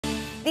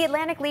The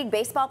Atlantic League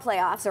baseball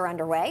playoffs are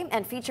underway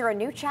and feature a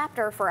new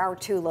chapter for our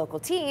two local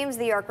teams,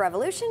 the York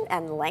Revolution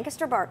and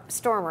Lancaster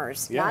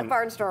Stormers. Yeah, not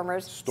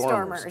Barnstormers,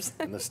 Stormers.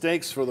 And the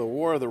stakes for the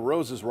War of the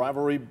Roses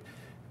rivalry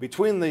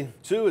between the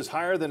two is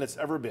higher than it's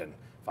ever been.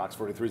 Fox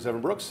 43's Evan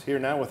Brooks here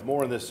now with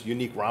more on this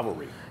unique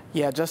rivalry.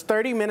 Yeah, just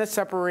 30 minutes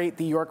separate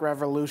the York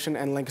Revolution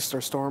and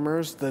Lancaster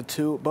Stormers. The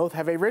two both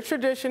have a rich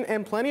tradition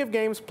and plenty of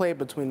games played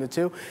between the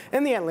two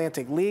in the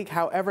Atlantic League.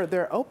 However,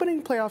 their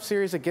opening playoff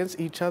series against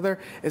each other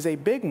is a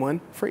big one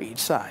for each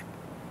side.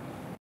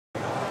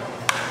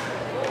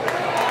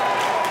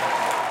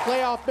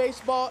 Playoff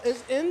baseball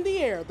is in the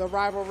air. The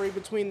rivalry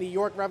between the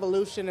York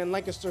Revolution and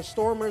Lancaster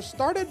Stormers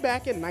started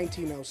back in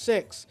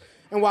 1906.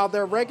 And while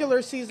their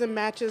regular season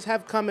matches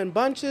have come in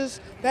bunches,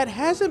 that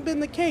hasn't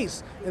been the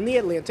case in the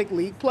Atlantic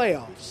League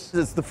playoffs.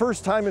 It's the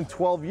first time in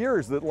 12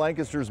 years that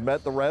Lancaster's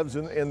met the Revs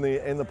in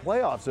the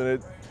playoffs,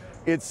 and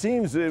it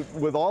seems that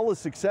with all the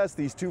success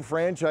these two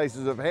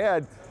franchises have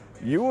had,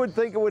 you would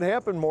think it would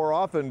happen more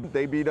often.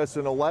 They beat us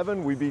in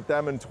 11, we beat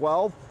them in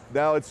 12.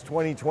 Now it's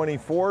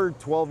 2024,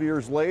 12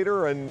 years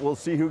later, and we'll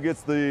see who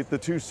gets the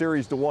two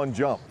series to one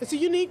jump. It's a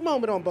unique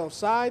moment on both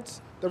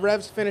sides. The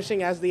Revs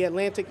finishing as the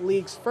Atlantic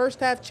League's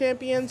first half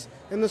champions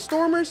and the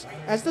Stormers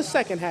as the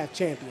second half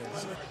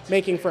champions,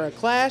 making for a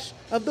clash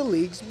of the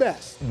league's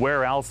best.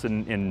 Where else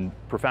in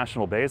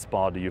professional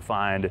baseball do you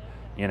find,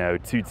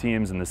 two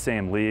teams in the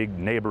same league,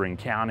 neighboring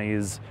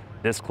counties,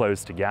 this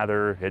close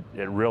together?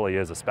 It really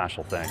is a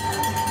special thing.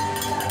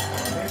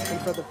 And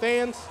for the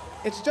fans,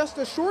 it's just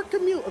a short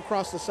commute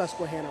across the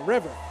Susquehanna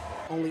River,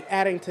 only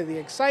adding to the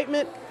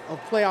excitement of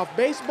playoff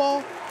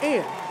baseball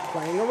and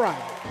playing a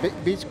rival.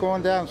 Beats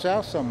going down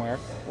south somewhere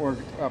or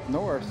up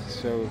north,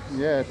 so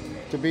yeah,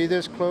 to be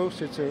this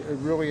close, it's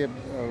really a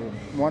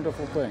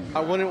wonderful thing.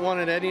 I wouldn't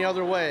want it any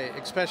other way,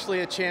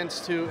 especially a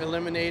chance to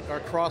eliminate our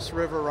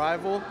cross-river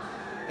rival.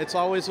 It's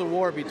always a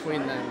war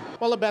between them.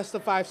 While a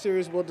best-of-5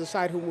 series will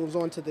decide who moves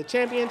on to the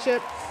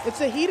championship,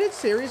 it's a heated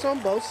series on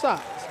both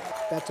sides.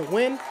 That's a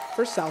win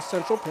for South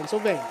Central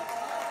Pennsylvania.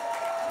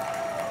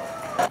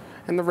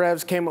 And the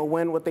Revs came a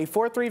win with a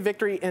 4-3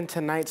 victory in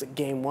tonight's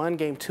Game 1.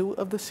 Game 2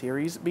 of the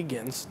series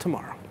begins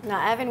tomorrow.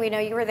 Now, Evan, we know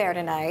you were there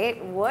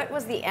tonight. What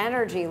was the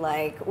energy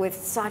like with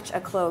such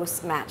a close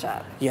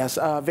matchup? Yes,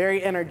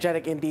 very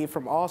energetic indeed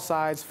from all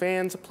sides,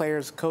 fans,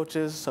 players,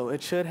 coaches. So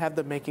it should have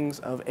the makings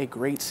of a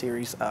great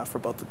series for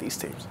both of these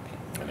teams.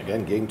 And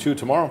again, Game 2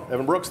 tomorrow.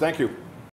 Evan Brooks, thank you.